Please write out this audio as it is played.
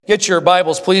Get your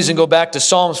Bibles, please, and go back to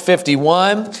Psalms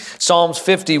 51. Psalms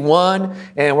 51,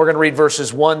 and we're going to read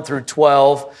verses 1 through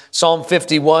 12. Psalm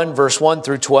 51, verse 1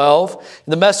 through 12.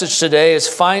 And the message today is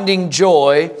finding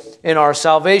joy in our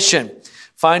salvation.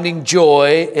 Finding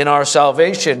joy in our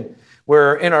salvation.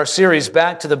 We're in our series,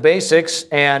 Back to the Basics,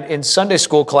 and in Sunday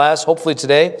school class, hopefully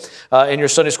today, in your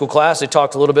Sunday school class, they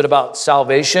talked a little bit about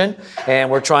salvation, and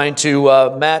we're trying to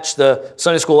match the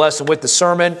Sunday school lesson with the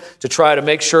sermon to try to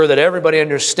make sure that everybody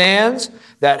understands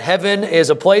that heaven is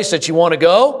a place that you want to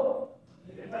go.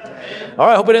 All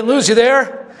right, hope I didn't lose you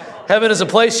there. Heaven is a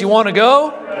place you want to go.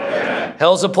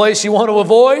 Hell's a place you want to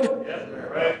avoid.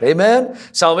 Amen.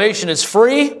 Salvation is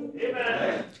free.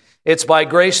 It's by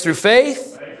grace through faith.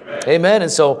 Amen. And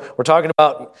so we're talking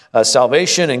about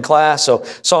salvation in class. So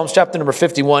Psalms chapter number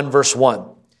 51, verse 1.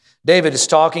 David is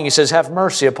talking. He says, "Have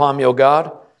mercy upon me, O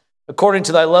God, according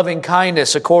to thy loving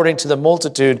kindness, according to the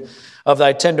multitude of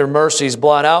thy tender mercies,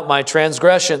 blot out my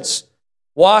transgressions.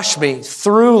 Wash me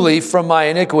thoroughly from my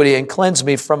iniquity and cleanse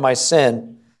me from my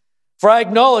sin. For I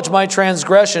acknowledge my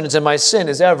transgressions, and my sin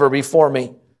is ever before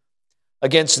me.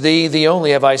 Against thee, thee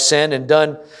only have I sinned and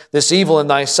done this evil in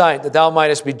thy sight, that thou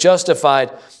mightest be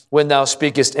justified when thou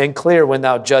speakest, and clear when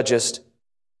thou judgest.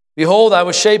 Behold, I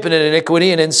was shapen in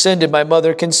iniquity, and in sin did my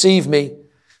mother conceive me.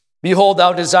 Behold,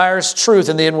 thou desirest truth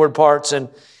in the inward parts, and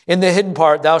in the hidden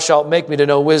part thou shalt make me to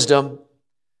know wisdom.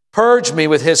 Purge me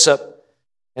with hyssop,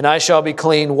 and I shall be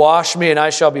clean. Wash me, and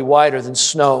I shall be whiter than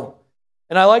snow."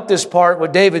 And I like this part,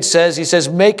 what David says. He says,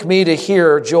 "Make me to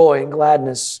hear joy and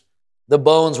gladness. The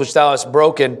bones which thou hast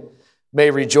broken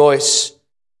may rejoice.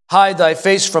 Hide thy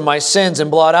face from my sins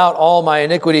and blot out all my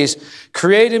iniquities.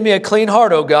 Create in me a clean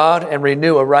heart, O God, and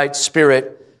renew a right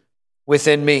spirit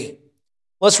within me."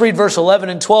 Let's read verse 11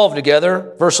 and 12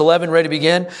 together. Verse 11, ready to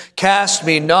begin. "Cast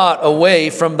me not away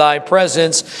from thy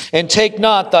presence, and take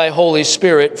not thy Holy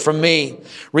Spirit from me.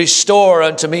 Restore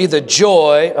unto me the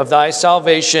joy of thy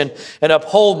salvation, and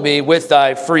uphold me with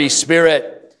thy free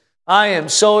spirit." I am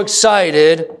so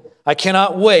excited. I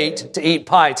cannot wait to eat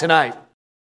pie tonight.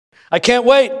 I can't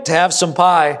wait to have some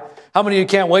pie. How many of you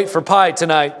can't wait for pie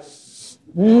tonight?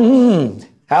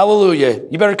 Hallelujah.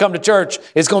 You better come to church.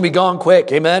 It's going to be gone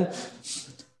quick. Amen.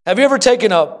 Have you ever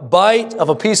taken a bite of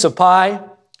a piece of pie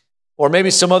or maybe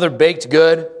some other baked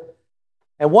good,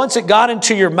 and once it got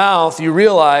into your mouth, you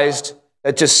realized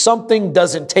that just something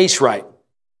doesn't taste right?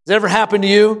 Has it ever happened to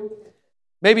you?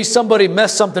 Maybe somebody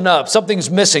messed something up.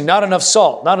 Something's missing. Not enough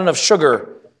salt, not enough sugar.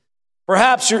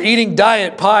 Perhaps you're eating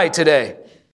diet pie today,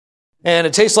 and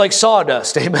it tastes like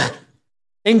sawdust. Amen.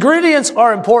 Ingredients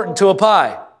are important to a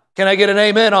pie. Can I get an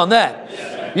amen on that?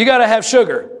 Yeah. You got to have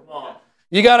sugar.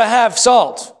 You got to have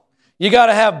salt. You got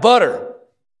to have butter.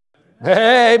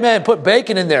 Hey, amen. Put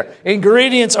bacon in there.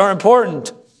 Ingredients are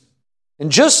important.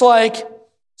 And just like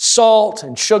salt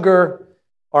and sugar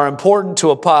are important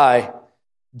to a pie,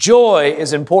 joy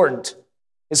is important.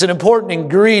 It's an important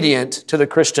ingredient to the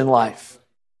Christian life.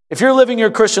 If you're living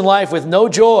your Christian life with no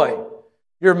joy,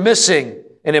 you're missing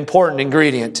an important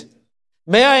ingredient.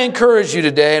 May I encourage you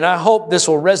today, and I hope this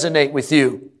will resonate with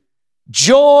you.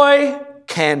 Joy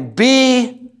can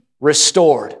be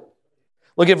restored.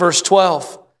 Look at verse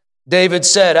 12. David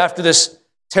said, after this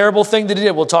terrible thing that he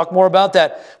did, we'll talk more about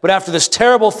that, but after this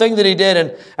terrible thing that he did,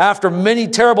 and after many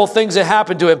terrible things that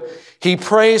happened to him, he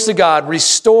prays to God,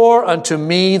 "Restore unto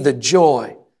me the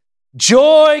joy."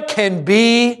 Joy can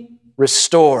be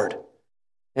restored.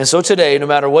 And so today, no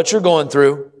matter what you're going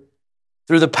through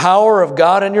the power of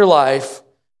God in your life,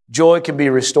 joy can be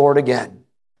restored again.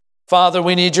 Father,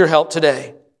 we need your help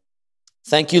today.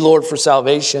 Thank you, Lord, for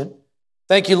salvation.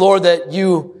 Thank you, Lord, that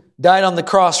you died on the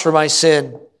cross for my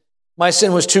sin. My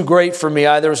sin was too great for me.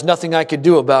 There was nothing I could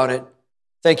do about it.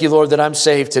 Thank you, Lord, that I'm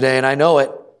saved today, and I know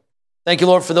it. Thank you,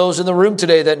 Lord, for those in the room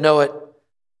today that know it.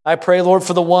 I pray, Lord,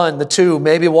 for the one, the two,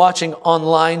 maybe watching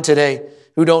online today,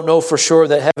 who don't know for sure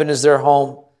that heaven is their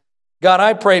home. God,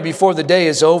 I pray before the day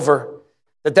is over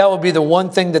that would be the one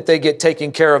thing that they get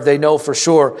taken care of. They know for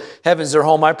sure heaven's their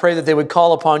home. I pray that they would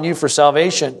call upon you for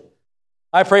salvation.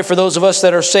 I pray for those of us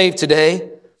that are saved today.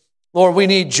 Lord, we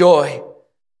need joy.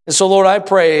 And so, Lord, I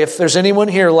pray if there's anyone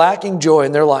here lacking joy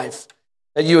in their life,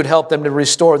 that you would help them to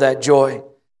restore that joy.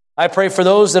 I pray for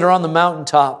those that are on the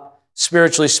mountaintop,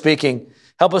 spiritually speaking.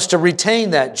 Help us to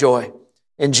retain that joy.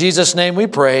 In Jesus' name we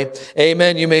pray.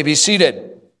 Amen. You may be seated.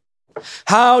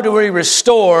 How do we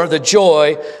restore the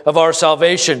joy of our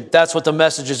salvation? That's what the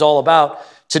message is all about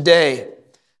today.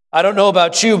 I don't know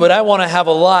about you, but I want to have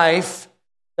a life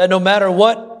that no matter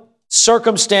what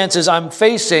circumstances I'm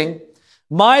facing,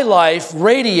 my life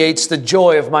radiates the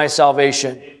joy of my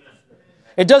salvation.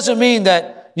 It doesn't mean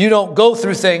that you don't go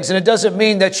through things, and it doesn't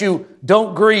mean that you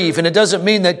don't grieve, and it doesn't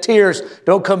mean that tears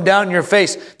don't come down your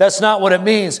face. That's not what it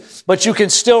means. But you can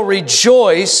still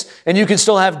rejoice, and you can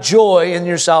still have joy in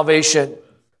your salvation.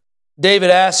 David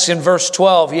asks in verse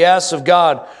 12, he asks of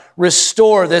God,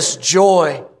 restore this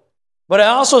joy. But I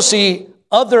also see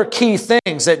other key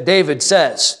things that David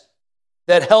says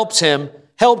that helped him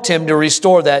to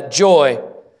restore that joy.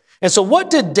 And so what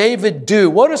did David do?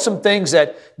 What are some things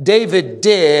that David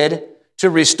did to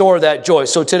restore that joy?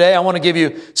 So today I want to give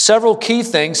you several key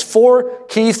things, 4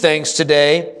 key things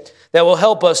today that will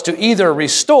help us to either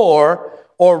restore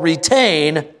or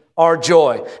retain our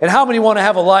joy. And how many want to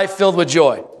have a life filled with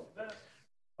joy?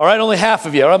 All right, only half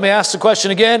of you. Let me ask the question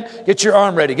again. Get your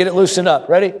arm ready. Get it loosened up.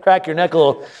 Ready? Crack your neck a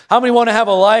little. How many want to have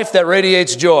a life that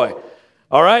radiates joy?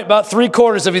 All right, about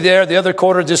 3/4 of you there. The other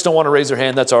quarter just don't want to raise their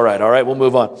hand. That's all right. All right, we'll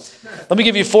move on. Let me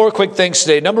give you 4 quick things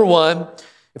today. Number 1,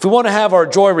 if we want to have our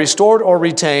joy restored or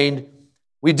retained,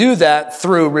 we do that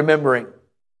through remembering.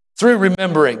 Through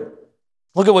remembering.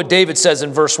 Look at what David says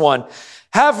in verse 1.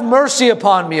 Have mercy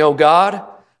upon me, O God,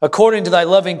 according to thy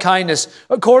loving kindness,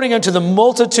 according unto the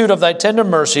multitude of thy tender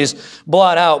mercies,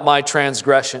 blot out my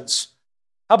transgressions.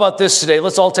 How about this today?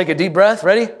 Let's all take a deep breath.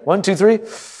 Ready? 1, 2, 3.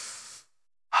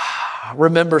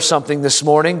 Remember something this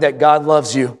morning, that God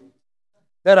loves you.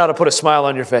 That ought to put a smile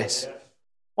on your face.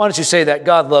 Why don't you say that?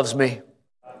 God loves me.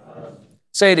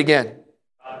 Say it again.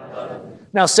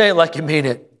 Now say it like you mean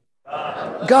it.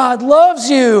 God loves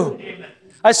you.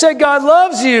 I said God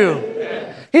loves you.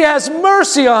 He has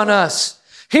mercy on us.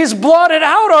 He's blotted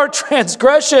out our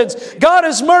transgressions. God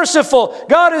is merciful.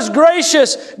 God is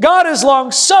gracious. God is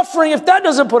long-suffering. If that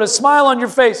doesn't put a smile on your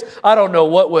face, I don't know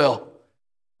what will.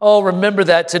 Oh, remember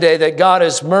that today, that God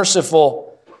is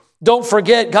merciful. Don't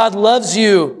forget, God loves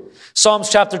you. Psalms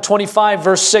chapter 25,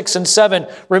 verse 6 and 7.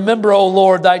 Remember, O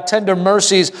Lord, thy tender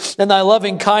mercies and thy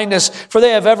loving kindness, for they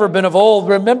have ever been of old.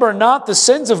 Remember not the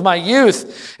sins of my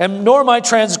youth, and nor my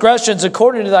transgressions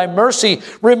according to thy mercy.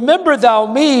 Remember thou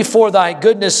me for thy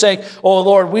goodness' sake. O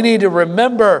Lord, we need to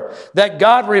remember that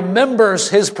God remembers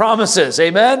his promises.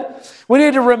 Amen? We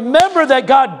need to remember that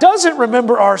God doesn't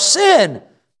remember our sin.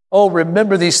 Oh,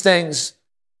 remember these things.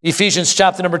 Ephesians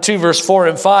chapter number 2, verse 4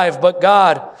 and 5. But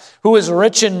God, who is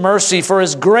rich in mercy, for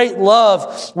his great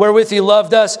love wherewith he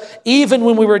loved us, even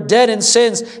when we were dead in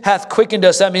sins, hath quickened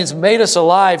us. That means made us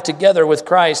alive together with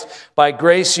Christ. By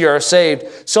grace you are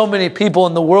saved. So many people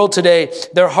in the world today,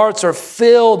 their hearts are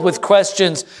filled with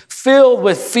questions, filled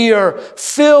with fear,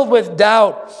 filled with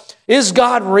doubt. Is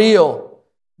God real?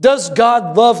 Does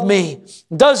God love me?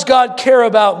 Does God care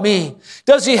about me?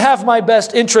 Does he have my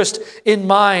best interest in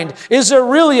mind? Is there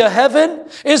really a heaven?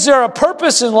 Is there a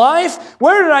purpose in life?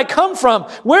 Where did I come from?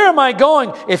 Where am I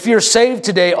going? If you're saved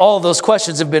today, all those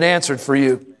questions have been answered for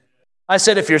you. I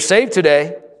said, if you're saved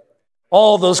today,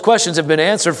 all those questions have been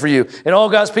answered for you. And all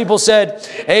God's people said,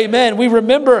 amen. We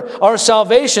remember our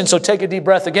salvation. So take a deep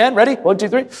breath again. Ready? 1, 2,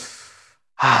 3.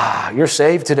 You're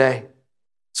saved today.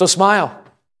 So smile.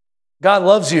 God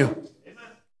loves you.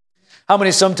 How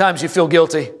many sometimes you feel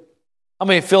guilty? How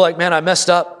many feel like, man, I messed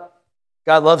up?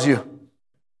 God loves you.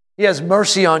 He has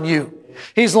mercy on you.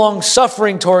 He's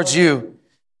long-suffering towards you.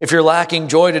 If you're lacking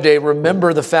joy today,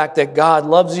 remember the fact that God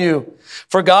loves you.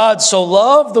 For God so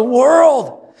loved the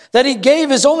world that he gave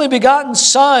his only begotten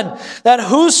Son, that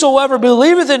whosoever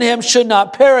believeth in him should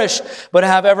not perish, but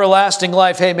have everlasting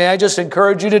life. Hey, may I just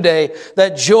encourage you today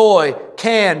that joy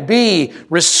can be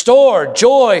restored.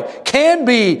 Joy can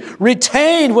be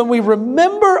retained when we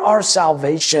remember our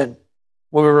salvation,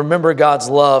 when we remember God's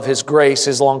love, his grace,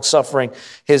 his long-suffering,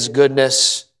 his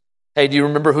goodness. Hey, do you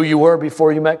remember who you were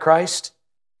before you met Christ?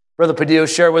 Brother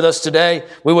Padillo shared with us today,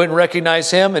 we wouldn't recognize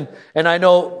him. And I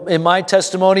know in my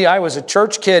testimony, I was a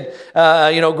church kid,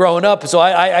 growing up. So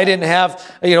I didn't have,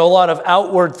 a lot of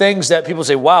outward things that people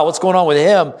say, wow, what's going on with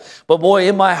him? But boy,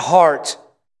 in my heart,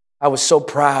 I was so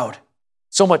proud.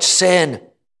 So much sin.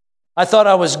 I thought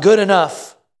I was good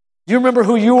enough. Do you remember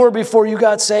who you were before you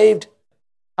got saved?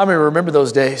 How many remember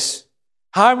those days?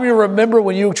 How many remember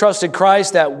when you trusted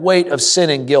Christ, that weight of sin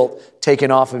and guilt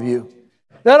taken off of you?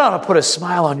 That ought to put a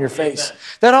smile on your face.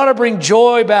 That ought to bring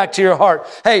joy back to your heart.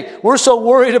 Hey, we're so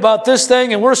worried about this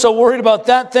thing and we're so worried about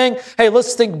that thing. Hey,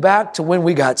 let's think back to when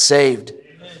we got saved.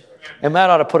 And that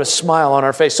ought to put a smile on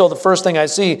our face. So the first thing I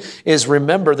see is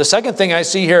remember. The second thing I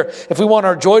see here, if we want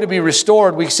our joy to be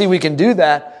restored, we see we can do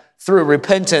that through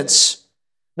repentance.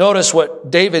 Notice what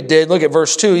David did. Look at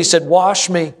verse 2. He said, wash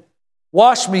me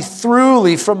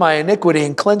thoroughly from my iniquity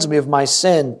and cleanse me of my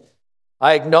sin.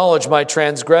 I acknowledge my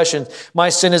transgression. My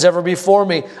sin is ever before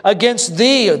me. Against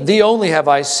thee only have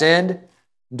I sinned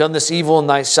done this evil in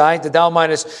thy sight, that thou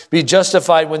mightest be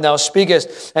justified when thou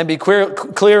speakest, and be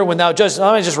clear when thou judgest.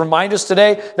 Let me just remind us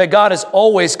today that God is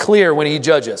always clear when he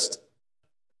judges.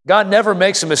 God never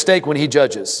makes a mistake when he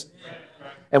judges.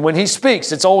 And when he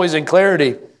speaks, it's always in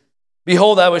clarity.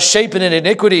 Behold, I was shapen in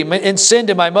iniquity, in sin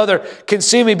did my mother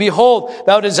conceive me. Behold,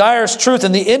 thou desirest truth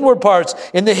in the inward parts.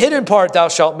 In the hidden part thou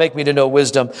shalt make me to know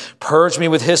wisdom. Purge me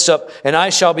with hyssop, and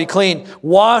I shall be clean.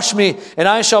 Wash me, and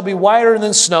I shall be whiter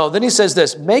than snow. Then he says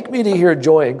this, make me to hear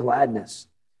joy and gladness.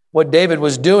 What David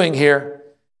was doing here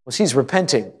was he's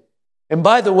repenting. And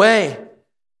by the way,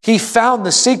 he found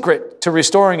the secret to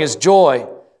restoring his joy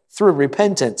through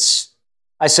repentance.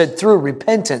 I said through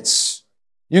repentance.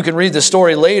 You can read the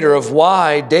story later of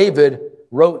why David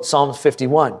wrote Psalm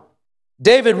 51.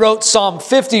 David wrote Psalm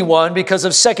 51 because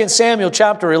of 2 Samuel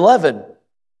chapter 11.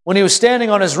 When he was standing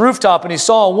on his rooftop and he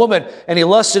saw a woman and he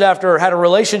lusted after her, had a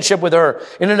relationship with her,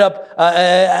 ended up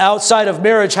outside of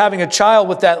marriage having a child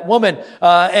with that woman,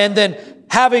 and then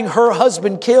having her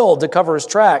husband killed to cover his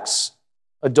tracks.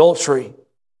 Adultery,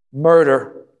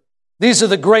 murder. These are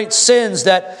the great sins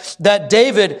that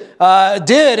David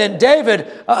did. And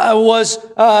David realized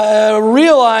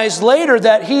later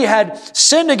that he had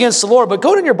sinned against the Lord. But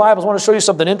go to your Bibles. I want to show you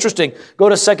something interesting. Go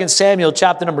to 2 Samuel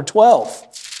chapter number 12.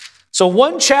 So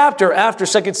one chapter after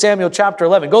 2 Samuel chapter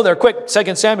 11. Go there quick.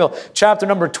 2 Samuel chapter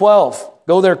number 12.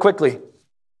 Go there quickly.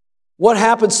 What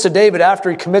happens to David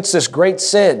after he commits this great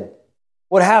sin?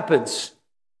 What happens?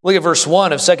 Look at verse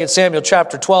 1 of 2 Samuel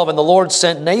chapter 12. And the Lord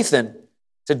sent Nathan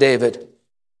to David.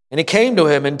 And he came to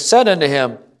him and said unto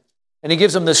him, and he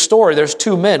gives him this story. There's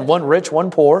two men, one rich,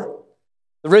 one poor.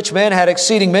 The rich man had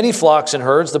exceeding many flocks and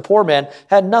herds. The poor man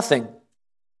had nothing,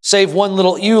 save one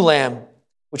little ewe lamb,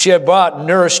 which he had bought and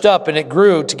nourished up, and it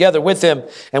grew together with him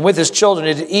and with his children.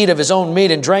 It did eat of his own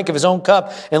meat and drank of his own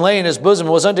cup, and lay in his bosom,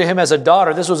 and was unto him as a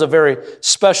daughter. This was a very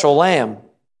special lamb.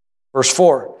 Verse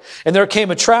 4, and there came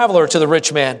a traveler to the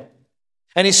rich man,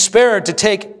 and he spared to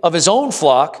take of his own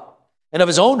flock and of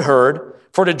his own herd,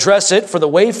 for to dress it for the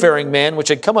wayfaring man which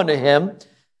had come unto him.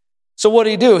 So what did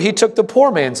he do? He took the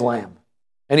poor man's lamb,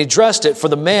 and he dressed it for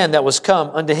the man that was come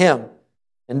unto him.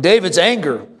 And David's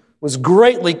anger was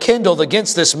greatly kindled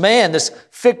against this man, this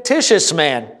fictitious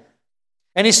man.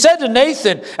 And he said to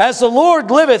Nathan, as the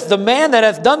Lord liveth, the man that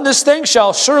hath done this thing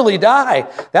shall surely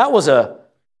die. That was a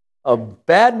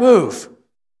bad move.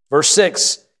 Verse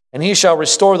 6, and he shall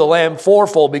restore the lamb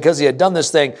fourfold because he had done this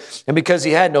thing and because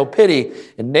he had no pity.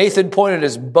 And Nathan pointed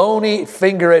his bony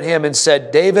finger at him and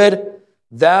said, David,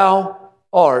 thou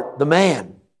art the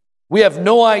man. We have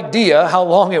no idea how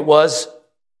long it was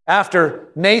after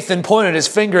Nathan pointed his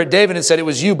finger at David and said, it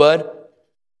was you, bud,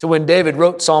 to when David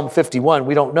wrote Psalm 51.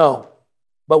 We don't know.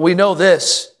 But we know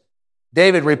this.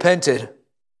 David repented.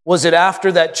 Was it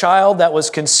after that child that was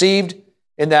conceived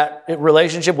in that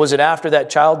relationship? Was it after that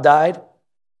child died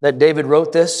that David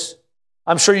wrote this?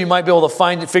 I'm sure you might be able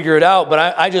to figure it out,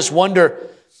 but I just wonder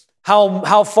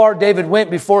how far David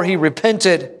went before he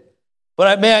repented.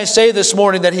 But may I say this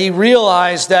morning that he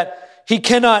realized that he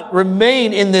cannot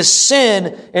remain in this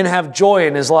sin and have joy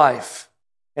in his life.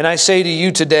 And I say to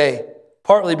you today,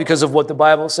 partly because of what the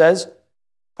Bible says,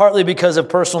 partly because of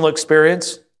personal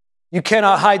experience, you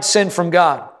cannot hide sin from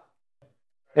God.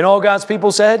 And all God's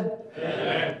people said,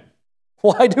 amen.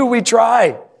 Why do we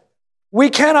try? We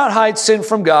cannot hide sin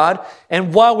from God,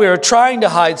 and while we are trying to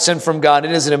hide sin from God,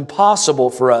 it is impossible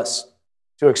for us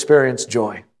to experience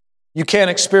joy. You can't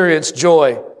experience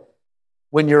joy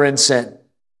when you're in sin.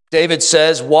 David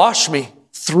says, wash me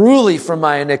thoroughly from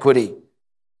my iniquity.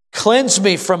 Cleanse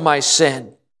me from my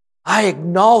sin. I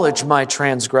acknowledge my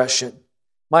transgression.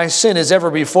 My sin is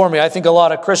ever before me. I think a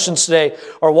lot of Christians today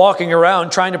are walking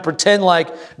around trying to pretend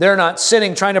like they're not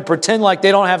sinning, trying to pretend like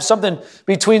they don't have something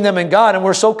between them and God. And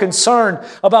we're so concerned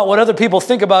about what other people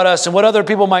think about us and what other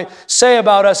people might say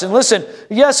about us. And listen,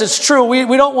 yes, it's true.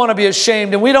 We don't want to be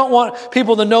ashamed and we don't want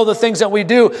people to know the things that we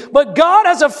do. But God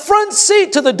has a front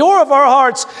seat to the door of our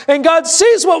hearts, and God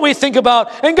sees what we think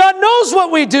about, and God knows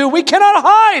what we do. We cannot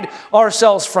hide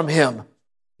ourselves from Him.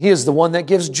 He is the one that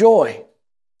gives joy.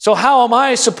 So how am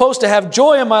I supposed to have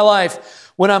joy in my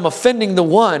life when I'm offending the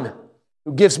one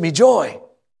who gives me joy?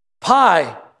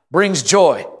 Pie brings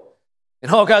joy.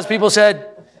 And all God's people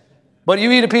said, but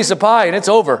you eat a piece of pie and it's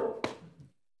over.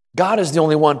 God is the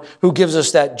only one who gives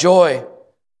us that joy.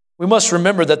 We must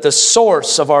remember that the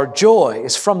source of our joy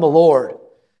is from the Lord.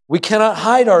 We cannot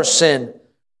hide our sin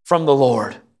from the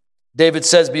Lord. David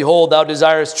says, behold, thou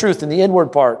desirest truth in the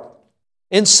inward part.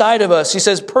 Inside of us, he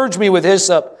says, purge me with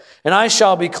hyssop, and I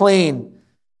shall be clean.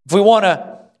 If we want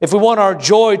to if we want our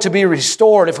joy to be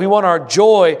restored, if we want our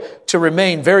joy to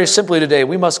remain, very simply today,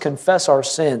 we must confess our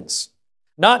sins.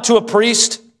 Not to a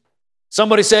priest.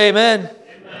 Somebody say amen.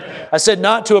 Amen. I said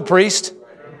not to a priest.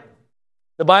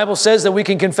 The Bible says that we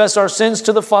can confess our sins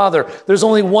to the Father. There's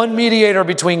only one mediator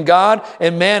between God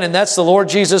and man, and that's the Lord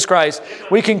Jesus Christ.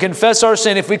 We can confess our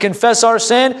sin. If we confess our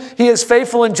sin, He is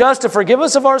faithful and just to forgive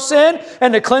us of our sin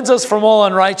and to cleanse us from all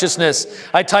unrighteousness.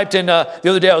 I typed in, the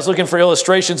other day I was looking for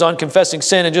illustrations on confessing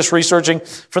sin and just researching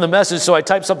for the message, so I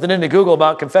typed something into Google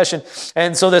about confession,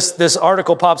 and so this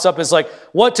article pops up. It's like,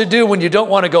 what to do when you don't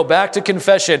want to go back to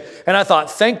confession. And I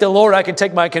thought, thank the Lord I can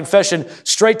take my confession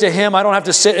straight to Him. I don't have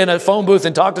to sit in a phone booth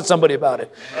and talk to somebody about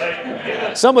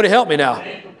it. Somebody help me now.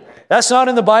 That's not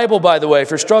in the Bible, by the way, if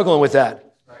you're struggling with that.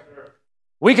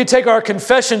 We could take our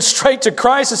confession straight to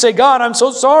Christ and say, God, I'm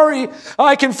so sorry.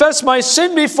 I confess my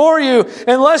sin before you.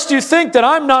 And lest you think that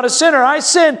I'm not a sinner, I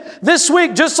sinned this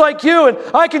week just like you. And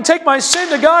I can take my sin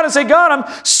to God and say, God,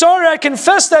 I'm sorry. I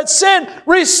confess that sin.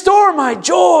 Restore my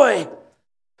joy.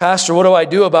 Pastor, what do I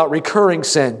do about recurring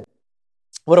sin?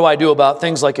 What do I do about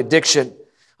things like addiction?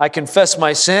 I confess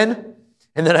my sin,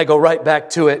 and then I go right back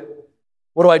to it.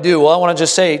 What do I do? Well, I want to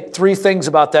just say three things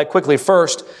about that quickly.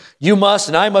 First, you must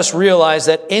and I must realize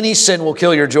that any sin will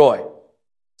kill your joy.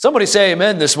 Somebody say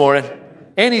amen this morning.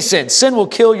 Any sin. Sin will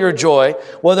kill your joy,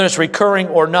 whether it's recurring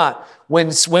or not.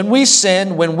 When we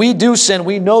sin, when we do sin,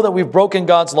 we know that we've broken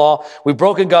God's law. We've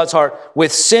broken God's heart.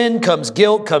 With sin comes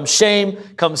guilt, comes shame,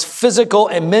 comes physical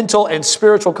and mental and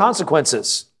spiritual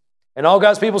consequences. And all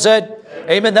God's people said,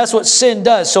 amen. That's what sin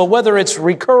does. So whether it's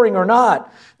recurring or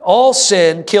not, all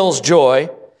sin kills joy.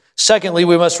 Secondly,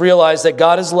 we must realize that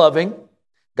God is loving.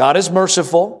 God is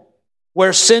merciful.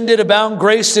 Where sin did abound,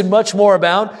 grace did much more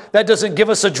abound. That doesn't give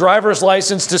us a driver's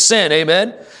license to sin.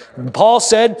 Amen. And Paul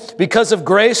said, because of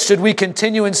grace, should we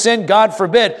continue in sin? God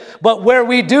forbid. But where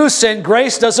we do sin,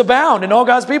 grace does abound. And all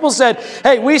God's people said,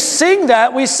 hey, we sing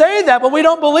that, we say that, but we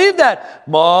don't believe that.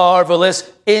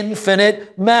 Marvelous,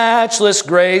 infinite, matchless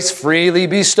grace freely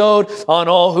bestowed on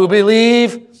all who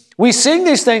believe. We sing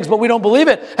these things, but we don't believe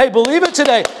it. Hey, believe it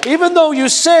today. Even though you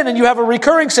sin and you have a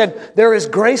recurring sin, there is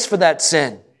grace for that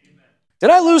sin. Did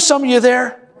I lose some of you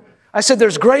there? I said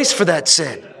there's grace for that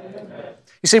sin.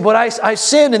 You say, but I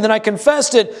sinned and then I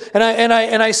confessed it and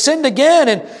I sinned again.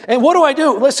 And what do I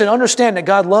do? Listen, understand that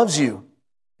God loves you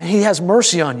and He has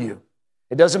mercy on you.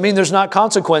 It doesn't mean there's not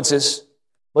consequences,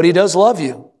 but He does love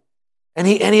you. And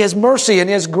He has mercy and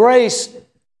He has grace.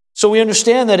 So we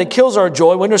understand that it kills our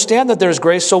joy. We understand that there's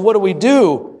grace. So what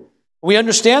do? We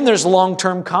understand there's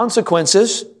long-term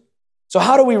consequences. So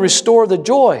how do we restore the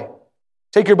joy?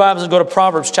 Take your Bibles and go to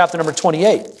Proverbs chapter number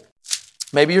 28.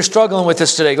 Maybe you're struggling with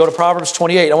this today. Go to Proverbs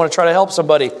 28. I want to try to help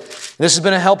somebody. This has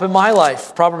been a help in my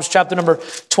life. Proverbs chapter number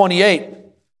 28.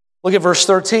 Look at verse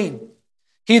 13.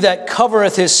 He that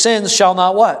covereth his sins shall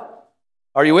not what?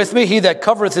 Are you with me? He that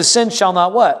covereth his sins shall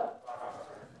not what?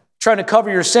 Trying to cover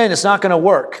your sin, it's not going to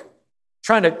work.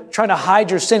 Trying to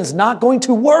hide your sin is not going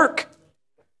to work.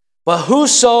 But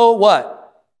whoso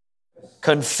what?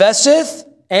 Confesseth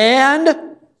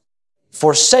and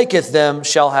forsaketh them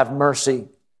shall have mercy.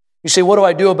 You say, what do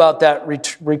I do about that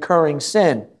recurring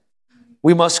sin?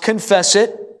 We must confess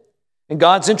it. And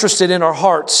God's interested in our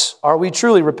hearts. Are we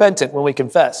truly repentant when we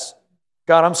confess?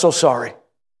 God, I'm so sorry.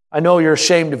 I know you're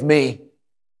ashamed of me.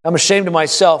 I'm ashamed of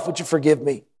myself. Would you forgive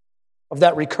me of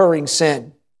that recurring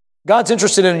sin? God's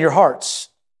interested in your hearts.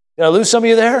 Did I lose some of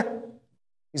you there?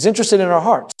 He's interested in our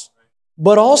hearts.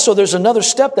 But also there's another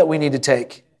step that we need to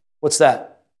take. What's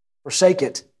that? Forsake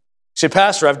it. You say,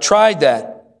 Pastor, I've tried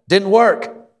that. Didn't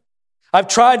work. I've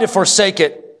tried to forsake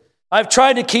it. I've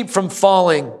tried to keep from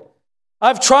falling.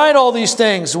 I've tried all these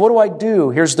things. What do I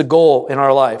do? Here's the goal in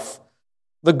our life.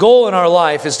 The goal in our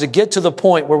life is to get to the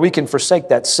point where we can forsake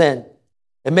that sin.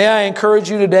 And may I encourage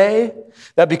you today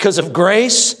that because of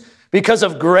grace in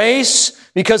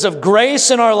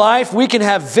our life, we can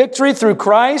have victory through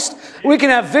Christ. We can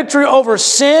have victory over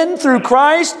sin through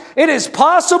Christ. It is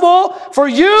possible for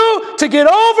you to get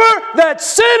over that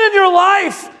sin in your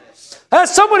life.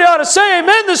 Somebody ought to say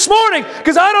amen this morning,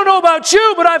 because I don't know about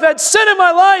you, but I've had sin in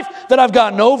my life that I've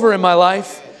gotten over in my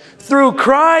life. Through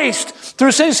Christ,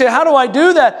 through sin. You say, how do I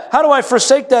do that? How do I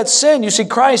forsake that sin? You see,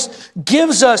 Christ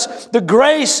gives us the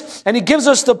grace and He gives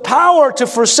us the power to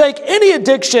forsake any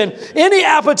addiction, any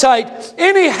appetite,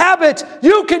 any habit.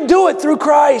 You can do it through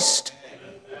Christ.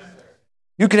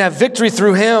 You can have victory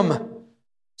through Him.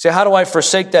 Say, how do I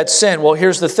forsake that sin? Well,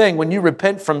 here's the thing. When you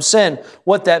repent from sin,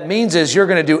 what that means is you're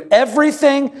going to do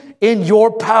everything in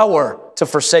your power to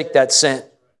forsake that sin.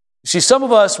 You see, some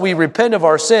of us, we repent of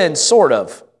our sins, sort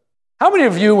of. How many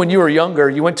of you, when you were younger,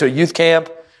 you went to a youth camp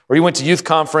or you went to youth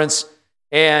conference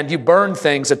and you burned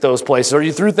things at those places, or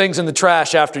you threw things in the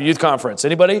trash after youth conference.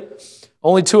 Anybody?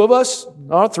 Only 2 of us?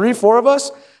 No, 3, 4 of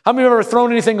us? How many have ever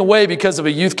thrown anything away because of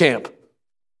a youth camp?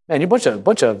 Man, you bunch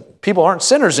of people aren't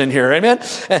sinners in here, amen?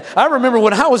 I remember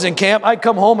when I was in camp, I'd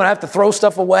come home and I'd have to throw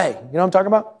stuff away. You know what I'm talking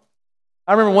about?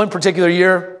 I remember one particular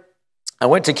year, I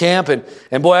went to camp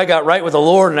and boy, I got right with the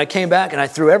Lord, and I came back and I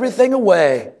threw everything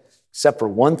away except for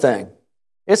one thing.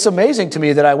 It's amazing to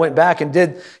me that I went back and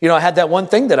did, I had that one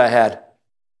thing that I had.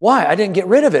 Why? I didn't get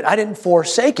rid of it. I didn't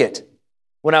forsake it.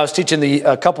 When I was teaching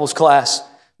the couples class,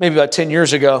 maybe about 10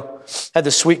 years ago, I had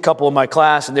this sweet couple in my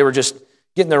class, and they were just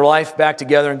getting their life back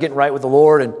together and getting right with the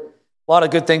Lord, and a lot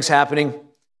of good things happening.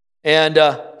 And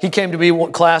he came to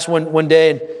me class one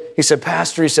day, and he said,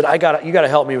 Pastor, he said, you got to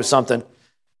help me with something.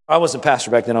 I wasn't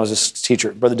pastor back then. I was just a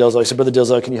teacher, Brother Dalzell. He said, Brother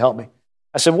Dalzell, can you help me?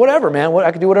 I said, whatever, man.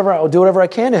 I can do whatever. I'll do whatever I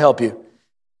can to help you.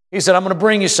 He said, I'm going to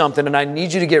bring you something, and I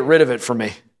need you to get rid of it for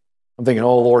me. I'm thinking,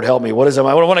 oh, Lord, help me. What is it?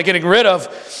 What am I getting rid of?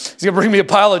 He's going to bring me a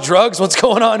pile of drugs? What's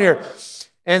going on here?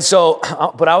 And so,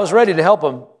 but I was ready to help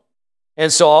him.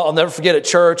 And so I'll never forget at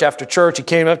church, after church, he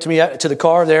came up to me to the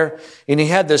car there, and he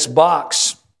had this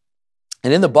box.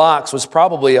 And in the box was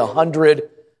probably 100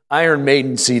 Iron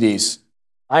Maiden CDs.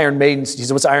 Iron Maiden, he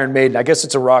said, what's Iron Maiden? I guess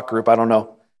it's a rock group. I don't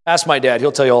know. Ask my dad.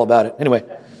 He'll tell you all about it. Anyway.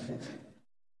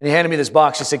 And he handed me this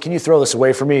box. He said, can you throw this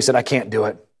away for me? He said, I can't do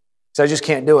it. He said, I just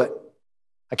can't do it.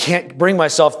 I can't bring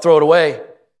myself to throw it away.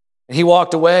 And he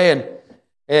walked away,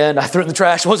 and I threw it in the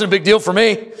trash. It wasn't a big deal for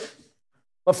me.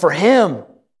 But for him,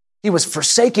 he was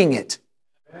forsaking it.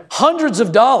 Hundreds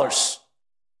of dollars.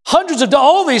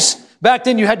 All these, back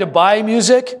then you had to buy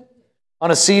music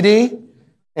on a CD.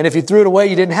 And if you threw it away,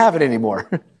 you didn't have it anymore.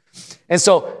 And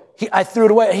so I threw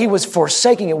it away. He was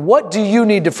forsaking it. What do you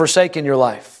need to forsake in your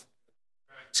life?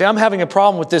 See, I'm having a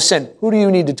problem with this sin. Who do you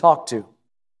need to talk to?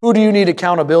 Who do you need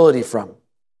accountability from?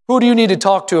 Who do you need to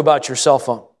talk to about your cell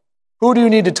phone? Who do you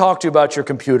need to talk to about your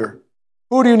computer?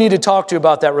 Who do you need to talk to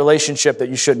about that relationship that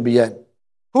you shouldn't be in?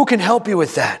 Who can help you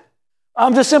with that?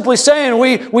 I'm just simply saying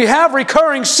we have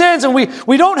recurring sins, and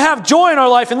we don't have joy in our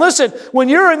life. And listen, when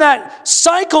you're in that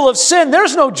cycle of sin,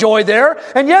 there's no joy there.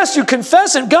 And yes, you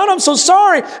confess it. God, I'm so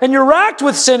sorry. And you're racked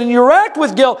with sin and you're racked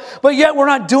with guilt. But yet we're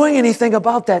not doing anything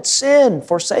about that sin.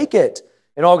 Forsake it.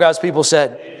 And all God's people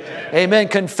said, Amen.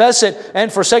 Confess it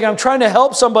and forsake it. I'm trying to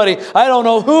help somebody. I don't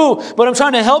know who, but I'm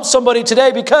trying to help somebody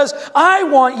today because I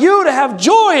want you to have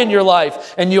joy in your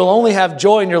life. And you'll only have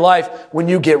joy in your life when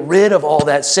you get rid of all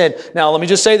that sin. Now, let me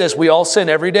just say this. We all sin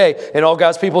every day. And all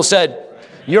God's people said,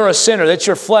 you're a sinner. That's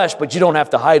your flesh, but you don't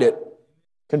have to hide it.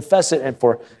 Confess it and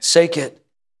forsake it.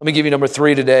 Let me give you number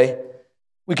 3 today.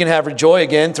 We can have joy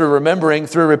again through remembering,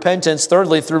 through repentance.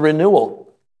 Thirdly, through renewal.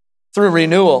 Through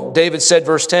renewal. David said,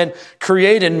 verse 10,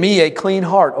 create in me a clean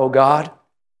heart, O God,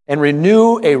 and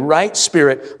renew a right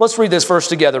spirit. Let's read this verse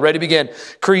together. Ready, begin.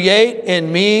 Create in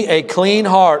me a clean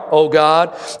heart, O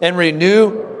God, and renew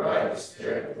a right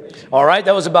spirit. All right,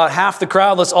 that was about half the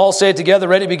crowd. Let's all say it together.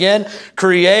 Ready, begin.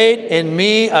 Create in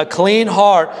me a clean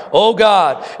heart, O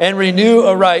God, and renew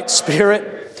a right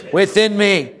spirit within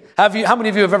me. How many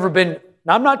of you have ever been,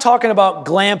 now I'm not talking about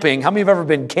glamping. How many have ever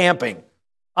been camping?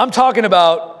 I'm talking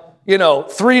about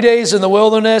 3 days in the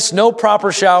wilderness, no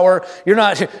proper shower. You're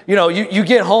not, you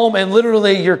get home and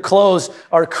literally your clothes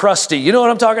are crusty. You know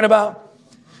what I'm talking about?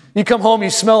 You come home, you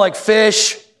smell like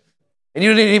fish, and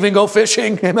you didn't even go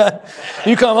fishing. Amen.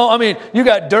 You come home, you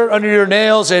got dirt under your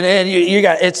nails, and you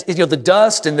got the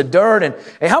dust and the dirt. And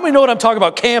how many know what I'm talking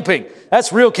about? Camping.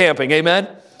 That's real camping. Amen.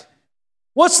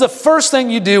 What's the first thing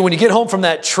you do when you get home from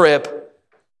that trip?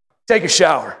 Take a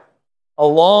shower. A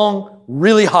long,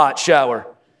 really hot shower.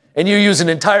 And you use an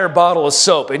entire bottle of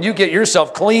soap and you get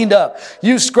yourself cleaned up.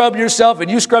 You scrub yourself and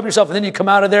then you come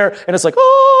out of there and it's like,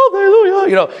 oh,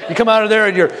 hallelujah. You come out of there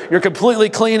and you're completely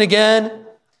clean again.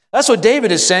 That's what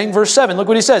David is saying, verse 7. Look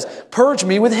what he says. Purge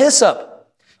me with hyssop.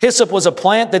 Hyssop was a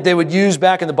plant that they would use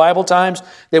back in the Bible times.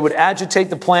 They would agitate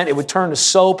the plant. It would turn to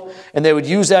soap, and they would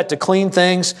use that to clean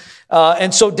things.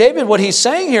 And so David, what he's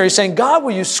saying here, he's saying, God,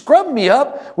 will you scrub me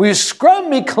up? Will you scrub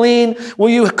me clean? Will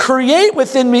you create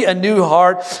within me a new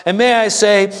heart? And may I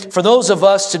say, for those of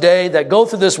us today that go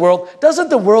through this world, doesn't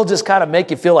the world just kind of make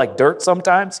you feel like dirt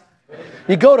sometimes?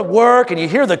 You go to work and you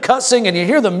hear the cussing and you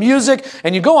hear the music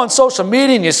and you go on social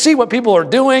media and you see what people are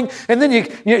doing, and then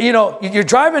you're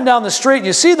driving down the street and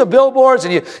you see the billboards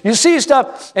and you see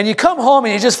stuff, and you come home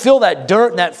and you just feel that dirt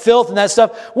and that filth and that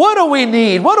stuff. What do we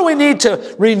need? What do we need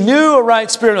to renew a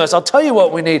right spirit in us? I'll tell you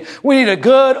what we need. We need a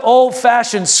good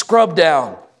old-fashioned scrub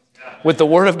down. with the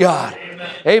word of God.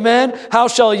 Amen. How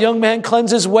shall a young man cleanse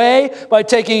his way? By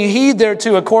taking heed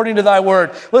thereto according to thy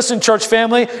word. Listen, church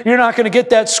family, you're not going to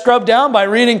get that scrubbed down by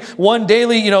reading one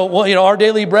daily, our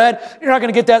daily bread. You're not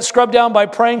going to get that scrubbed down by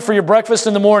praying for your breakfast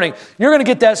in the morning. You're going to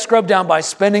get that scrubbed down by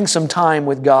spending some time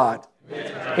with God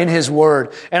in his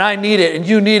word. And I need it, and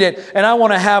you need it. And I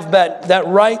want to have that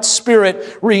right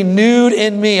spirit renewed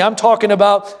in me. I'm talking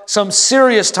about some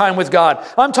serious time with God.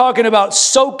 I'm talking about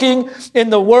soaking in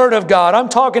the word of God. I'm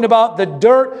talking about the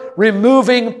dirt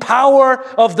removing power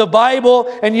of the Bible.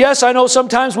 And yes, I know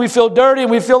sometimes we feel dirty and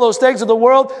we feel those things of the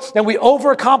world and we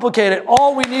overcomplicate it.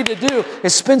 All we need to do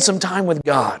is spend some time with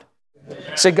God.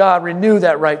 Say, God, renew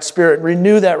that right spirit,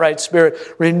 renew that right spirit,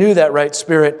 renew that right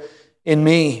spirit in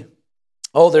me.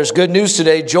 Oh, there's good news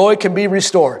today. Joy can be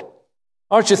restored.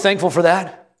 Aren't you thankful for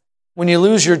that? When you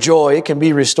lose your joy, it can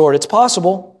be restored. It's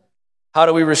possible. How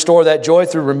do we restore that joy?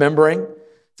 Through remembering,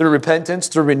 through repentance,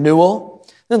 through renewal.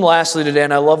 Then lastly today,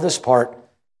 and I love this part,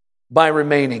 by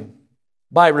remaining.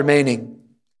 By remaining.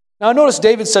 Now notice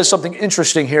David says something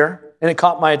interesting here, and it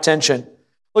caught my attention.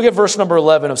 Look at verse number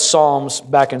 11 of Psalms,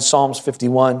 back in Psalms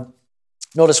 51.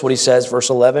 Notice what he says, verse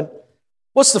 11.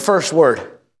 What's the first word?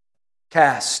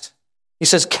 Cast. He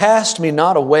says, cast me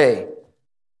not away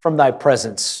from thy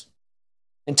presence,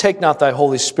 and take not thy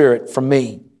Holy Spirit from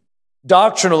me.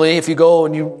 Doctrinally, if you go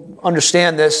and you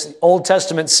understand this, the Old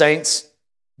Testament saints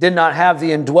did not have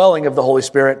the indwelling of the Holy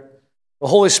Spirit. The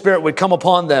Holy Spirit would come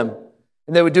upon them,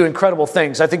 and they would do incredible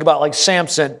things. I think about like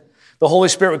Samson. The Holy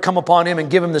Spirit would come upon him and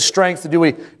give him the strength to do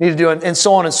what he needed to do, and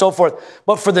so on and so forth.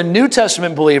 But for the New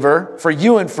Testament believer, for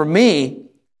you and for me,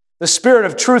 the Spirit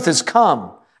of truth has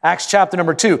come. Acts chapter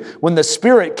number 2, when the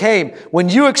Spirit came, when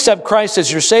you accept Christ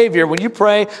as your Savior, when you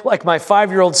pray like my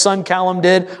 5-year-old son Callum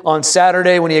did on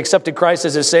Saturday when he accepted Christ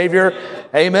as his Savior,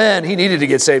 amen, he needed to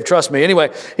get saved, trust me. Anyway,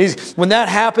 when that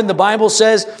happened, the Bible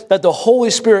says that the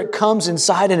Holy Spirit comes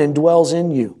inside and indwells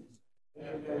in you.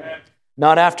 Amen.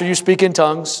 Not after you speak in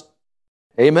tongues.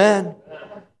 Amen.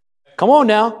 Come on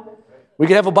now. We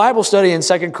could have a Bible study in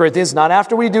 2 Corinthians, not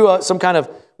after we do some kind of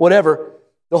whatever.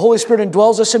 The Holy Spirit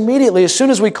indwells us immediately. As soon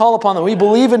as we call upon Him, we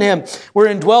believe in Him, we're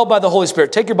indwelled by the Holy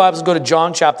Spirit. Take your Bibles and go to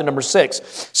John chapter number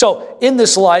 6. So in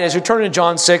this light, as you turn to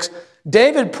John 6,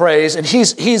 David prays, and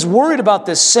he's worried about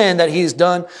this sin that he's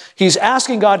done. He's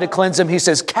asking God to cleanse him. He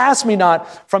says, cast me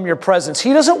not from your presence.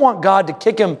 He doesn't want God to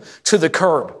kick him to the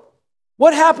curb.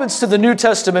 What happens to the New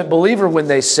Testament believer when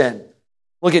they sin?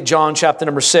 Look at John chapter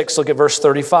number 6. Look at verse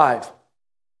 35.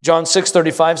 John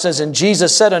 6:35 says, and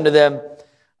Jesus said unto them,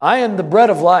 I am the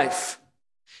bread of life.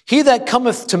 He that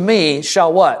cometh to me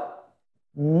shall what?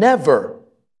 Never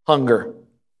hunger.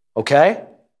 Okay?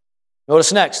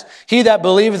 Notice next. He that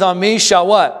believeth on me shall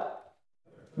what?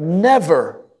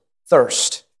 Never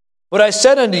thirst. But I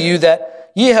said unto you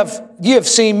that ye have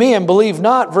seen me and believe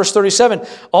not. Verse 37.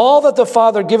 All that the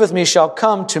Father giveth me shall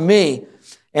come to me,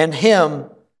 and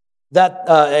him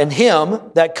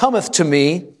that cometh to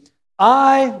me,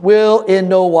 I will in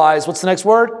no wise. What's the next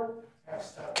word?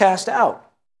 Cast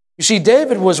out. You see,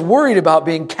 David was worried about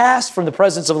being cast from the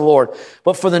presence of the Lord.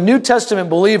 But for the New Testament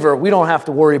believer, we don't have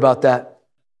to worry about that.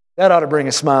 That ought to bring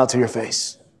a smile to your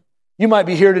face. You might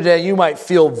be here today. You might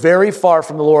feel very far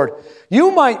from the Lord.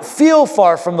 You might feel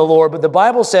far from the Lord, but the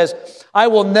Bible says, I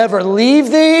will never leave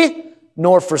thee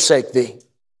nor forsake thee.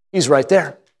 He's right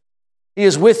there. He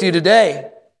is with you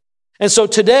today. And so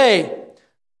today,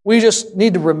 we just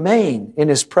need to remain in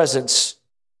His presence.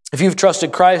 If you've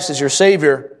trusted Christ as your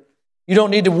Savior, you don't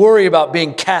need to worry about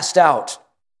being cast out.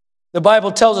 The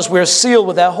Bible tells us we are sealed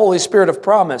with that Holy Spirit of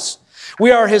promise.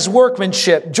 We are His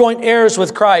workmanship, joint heirs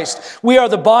with Christ. We are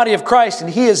the body of Christ, and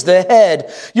He is the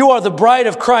head. You are the bride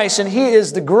of Christ, and He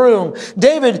is the groom.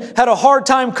 David had a hard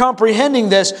time comprehending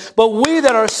this, but we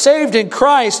that are saved in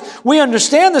Christ, we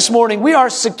understand this morning, we are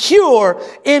secure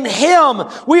in Him.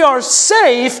 We are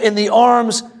safe in the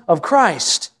arms of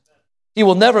Christ. He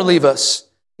will never leave us.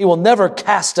 He will never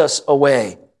cast us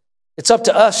away. It's up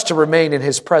to us to remain in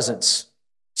His presence.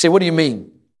 Say, what do you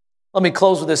mean? Let me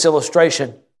close with this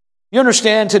illustration. You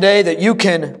understand today that you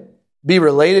can be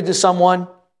related to someone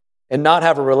and not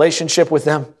have a relationship with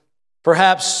them?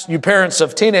 Perhaps you parents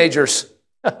of teenagers,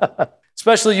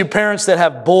 especially you parents that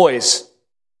have boys.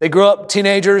 They grow up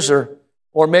teenagers or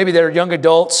maybe they're young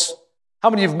adults. How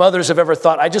many of you mothers have ever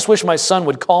thought, I just wish my son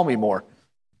would call me more?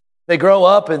 They grow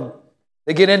up and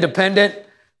they get independent.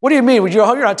 What do you mean?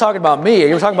 You're not talking about me.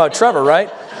 You're talking about Trevor,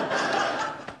 right?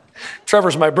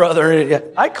 Trevor's my brother.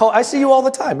 I see you all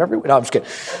the time. No, I'm just kidding.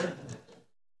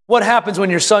 What happens when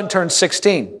your son turns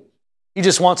 16? He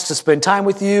just wants to spend time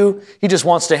with you. He just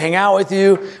wants to hang out with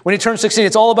you. When he turns 16,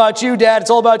 it's all about you, Dad.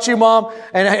 It's all about you, Mom.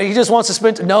 And he just wants to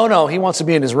spend, no, he wants to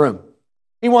be in his room.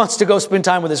 He wants to go spend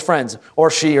time with his friends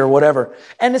or she or whatever.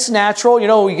 And it's natural. You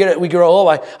know, we grow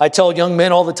old. I tell young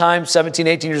men all the time, 17,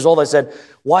 18 years old, I said,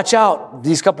 watch out.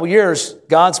 These couple years,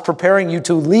 God's preparing you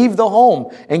to leave the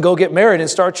home and go get married and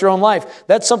start your own life.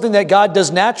 That's something that God does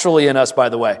naturally in us, by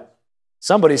the way.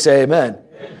 Somebody say amen.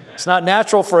 It's not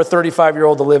natural for a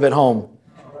 35-year-old to live at home.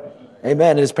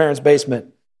 Amen. In his parents'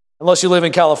 basement. Unless you live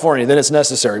in California, then it's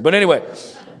necessary. But anyway,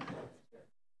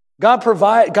 God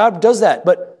does that.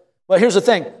 But here's the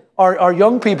thing. Our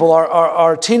young people,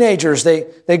 our teenagers,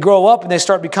 they grow up and they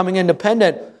start becoming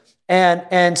independent.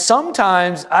 And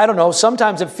sometimes, I don't know,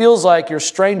 sometimes it feels like you're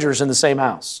strangers in the same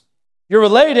house. You're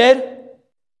related.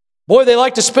 Boy, they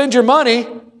like to spend your money,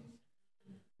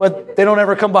 but they don't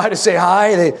ever come by to say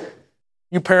hi.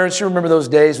 You parents, you remember those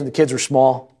days when the kids were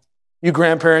small? You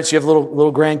grandparents, you have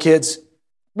little grandkids.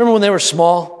 Remember when they were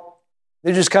small?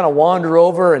 They just kind of wander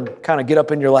over and kind of get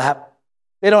up in your lap.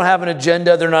 They don't have an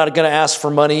agenda. They're not going to ask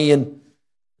for money, and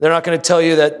they're not going to tell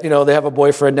you that, they have a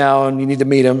boyfriend now and you need to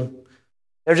meet him.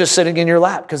 They're just sitting in your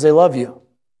lap because they love you,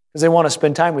 because they want to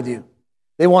spend time with you.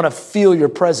 They want to feel your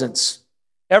presence.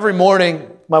 Every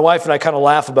morning, my wife and I kind of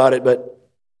laugh about it, but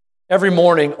every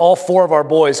morning, all 4 of our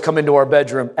boys come into our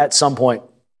bedroom at some point.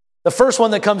 The first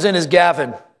one that comes in is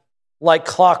Gavin, like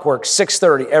clockwork,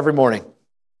 6:30 every morning,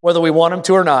 whether we want him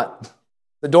to or not.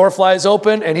 The door flies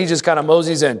open, and he just kind of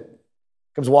moseys in,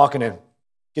 comes walking in,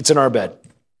 gets in our bed.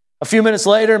 A few minutes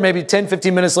later, maybe 10,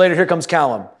 15 minutes later, here comes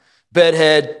Callum.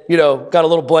 Bedhead, got a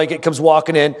little blanket, comes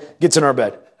walking in, gets in our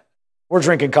bed. We're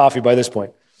drinking coffee by this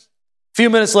point. A few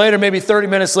minutes later, maybe 30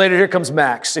 minutes later, here comes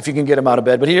Max, if you can get him out of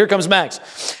bed. But here comes Max,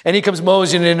 and he comes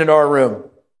moseying into our room.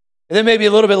 And then maybe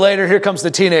a little bit later, here comes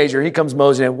the teenager. He comes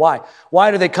moseying in. Why?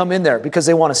 Why do they come in there? Because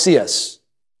they want to see us.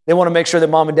 They want to make sure that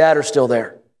Mom and Dad are still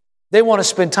there. They want to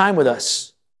spend time with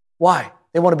us. Why?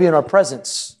 They want to be in our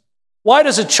presence. Why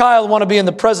does a child want to be in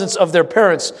the presence of their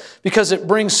parents? Because it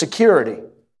brings security.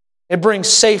 It brings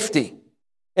safety.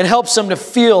 It helps them to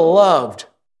feel loved,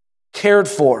 cared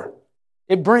for.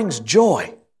 It brings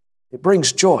joy. It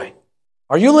brings joy.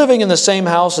 Are you living in the same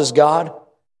house as God,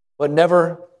 but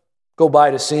never go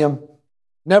by to see Him?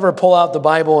 Never pull out the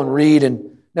Bible and read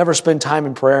and never spend time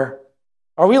in prayer?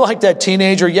 Are we like that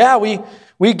teenager? Yeah,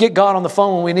 we get God on the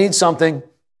phone when we need something,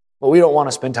 but we don't want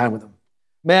to spend time with Him.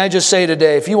 May I just say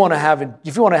today, if you want to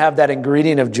have that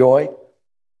ingredient of joy,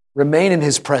 remain in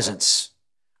His presence.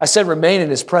 I said remain in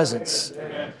His presence.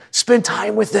 Amen. Spend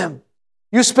time with Him.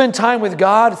 You spend time with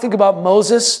God. Think about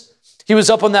Moses. He was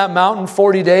up on that mountain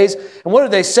 40 days. And what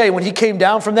did they say? When he came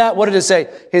down from that, what did it say?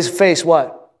 His face,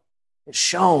 what? It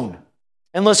shone.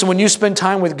 And listen, when you spend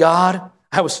time with God,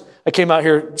 I came out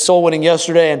here soul winning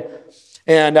yesterday,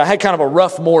 and I had kind of a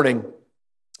rough morning.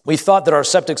 We thought that our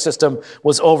septic system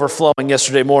was overflowing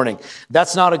yesterday morning.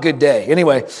 That's not a good day.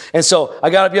 Anyway, and so I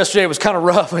got up yesterday. It was kind of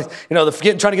rough,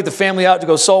 trying to get the family out to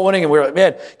go soul winning. And we were like,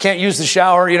 man, can't use the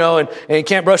shower, and you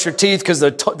can't brush your teeth because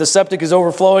the septic is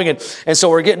overflowing. And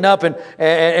so we're getting up, and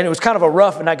it was kind of a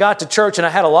rough. And I got to church, and I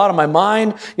had a lot on my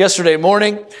mind yesterday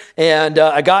morning. And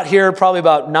I got here probably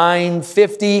about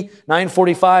 9:50,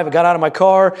 9:45. I got out of my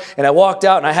car, and I walked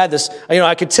out, and I had this,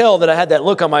 I could tell that I had that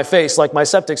look on my face like my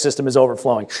septic system is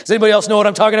overflowing. Does anybody else know what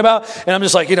I'm talking about? And I'm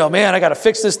just like, man, I got to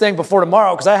fix this thing before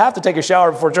tomorrow because I have to take a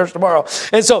shower before church tomorrow.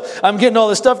 And so I'm getting all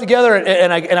this stuff together,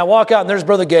 and I walk out, and there's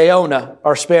Brother Gayona,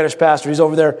 our Spanish pastor. He's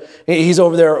over there. He's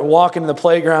over there walking in the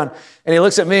playground, and he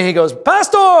looks at me, and he goes,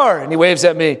 "Pastor!" And he waves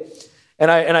at me.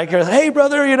 And I go, "Hey,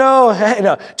 brother,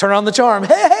 turn on the charm.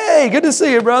 Hey, good to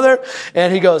see you, brother."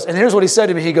 And he goes, and here's what he said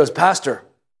to me. He goes, "Pastor,"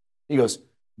 he goes,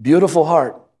 "beautiful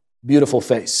heart, beautiful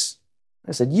face."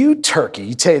 I said, "You turkey,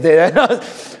 you tell you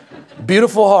that."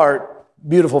 Beautiful heart,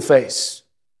 beautiful face.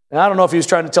 And I don't know if he was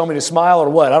trying to tell me to smile or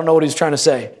what. I don't know what he was trying to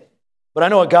say. But I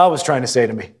know what God was trying to say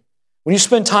to me. When you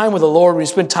spend time with the Lord, when you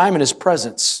spend time in His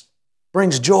presence,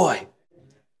 brings joy.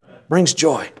 Brings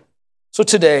joy. So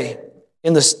today,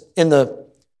 in the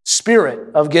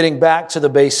spirit of getting back to the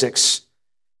basics,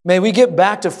 may we get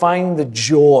back to finding the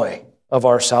joy of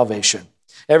our salvation.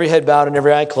 Every head bowed and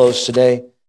every eye closed today.